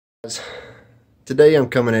Today I'm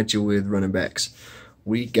coming at you with running backs.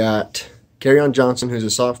 We got Kerryon Johnson, who's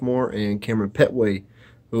a sophomore, and Kamryn Pettway,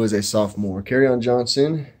 who is a sophomore. Kerryon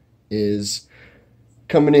Johnson is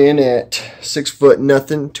coming in at 6 foot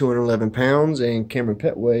nothing, 211 pounds, and Kamryn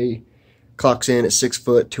Pettway clocks in at 6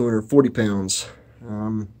 foot, 240 pounds.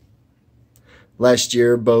 Last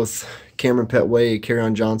year, both Kamryn Pettway,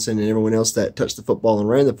 Kerryon Johnson, and everyone else that touched the football and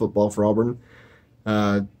ran the football for Auburn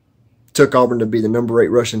took Auburn to be the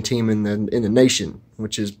 #8 rushing team in the nation,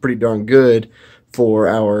 which is pretty darn good for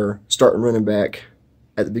our starting running back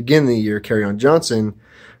at the beginning of the year, Kerryon Johnson,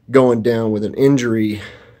 going down with an injury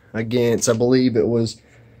against, I believe it was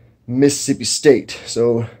Mississippi State.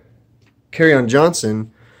 So Kerryon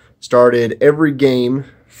Johnson started every game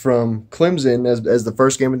from Clemson as the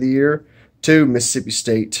first game of the year to Mississippi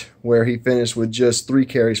State, where he finished with just 3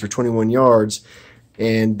 carries for 21 yards,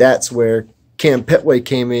 and that's where Cam Pettway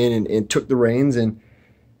came in and took the reins and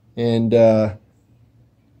came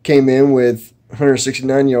in with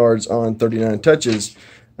 169 yards on 39 touches.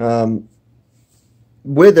 With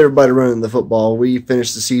everybody running the football, we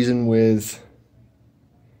finished the season with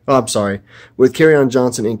with Kerryon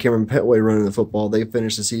Johnson and Kamryn Pettway running the football, they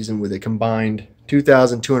finished the season with a combined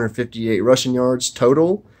 2,258 rushing yards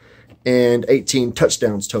total and 18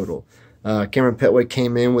 touchdowns total. Kamryn Pettway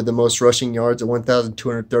came in with the most rushing yards at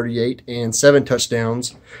 1,238 and 7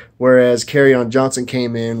 touchdowns, whereas Kerryon Johnson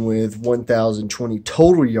came in with 1,020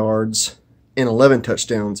 total yards and 11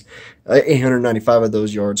 touchdowns, 895 of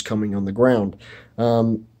those yards coming on the ground.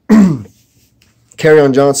 Kerryon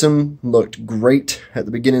Johnson looked great at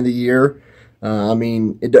the beginning of the year. I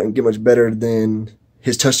mean, it doesn't get much better than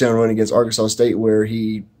his touchdown run against Arkansas State, where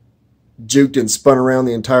he juked and spun around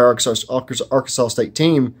the entire Arkansas State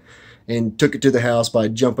team and took it to the house by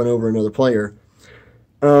jumping over another player.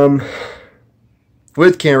 With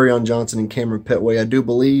Kerryon Johnson and Kamryn Pettway, I do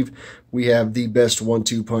believe we have the best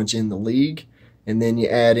 1-2 punch in the league. And then you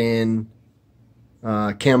add in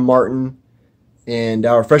Cam Martin and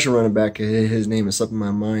our freshman running back, his name is slipping my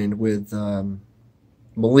mind, with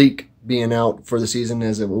Malik being out for the season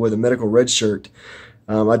with a medical red shirt.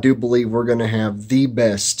 I do believe we're going to have the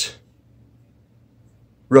best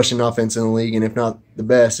rushing offense in the league, and if not the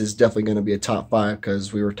best, is definitely going to be a top 5,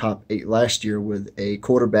 because we were top 8 last year with a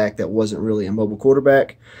quarterback that wasn't really a mobile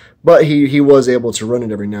quarterback, but he was able to run it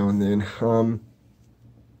every now and then.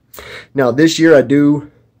 Now this year, I do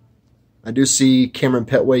see Kamryn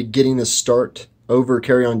Pettway getting the start over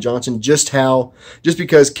Kerryon Johnson, just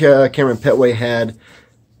because Kamryn Pettway had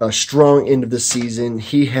a strong end of the season.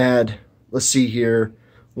 He had, let's see here,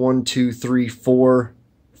 1, 2, 3, 4,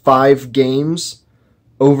 5 games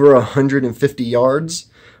over 150 yards,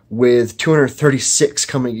 with 236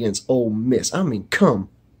 coming against Ole Miss. I mean, come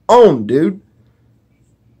on, dude.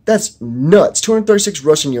 That's nuts. 236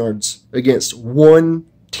 rushing yards against one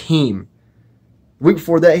team. The week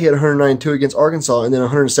before that, he had 192 against Arkansas and then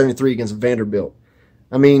 173 against Vanderbilt.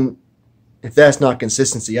 I mean, if that's not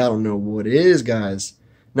consistency, I don't know what is, guys.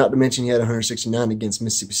 Not to mention he had 169 against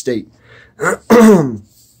Mississippi State.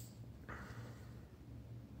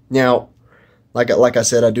 Now, like I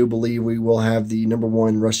said, I do believe we will have the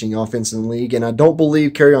 #1 rushing offense in the league, and I don't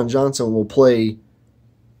believe Kerryon Johnson will play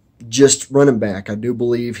just running back. I do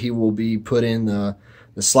believe he will be put in the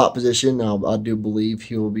slot position. I do believe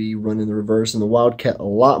he will be running the reverse and the wildcat a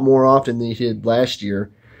lot more often than he did last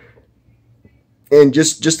year. And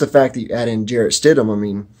just the fact that you add in Jarrett Stidham, I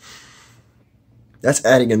mean, that's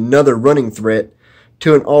adding another running threat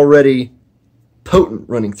to an already potent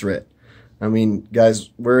running threat. I mean, guys,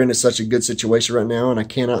 we're in such a good situation right now, and I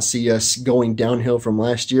cannot see us going downhill from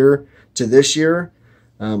last year to this year.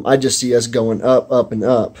 I just see us going up, up, and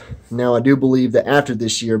up. Now, I do believe that after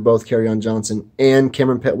this year, both Kerryon Johnson and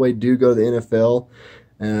Kamryn Pettway do go to the NFL.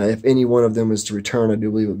 If any one of them is to return, I do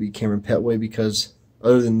believe it would be Kamryn Pettway, because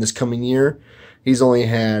other than this coming year, he's only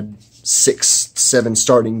had 6, 7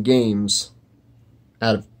 starting games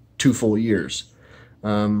out of 2 full years.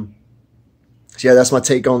 So yeah, that's my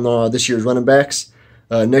take on this year's running backs.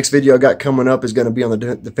 Next video I got coming up is going to be on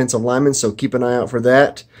the defensive linemen, so keep an eye out for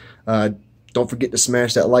that. Don't forget to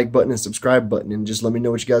smash that like button and subscribe button, and just let me know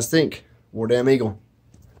what you guys think. War Damn Eagle.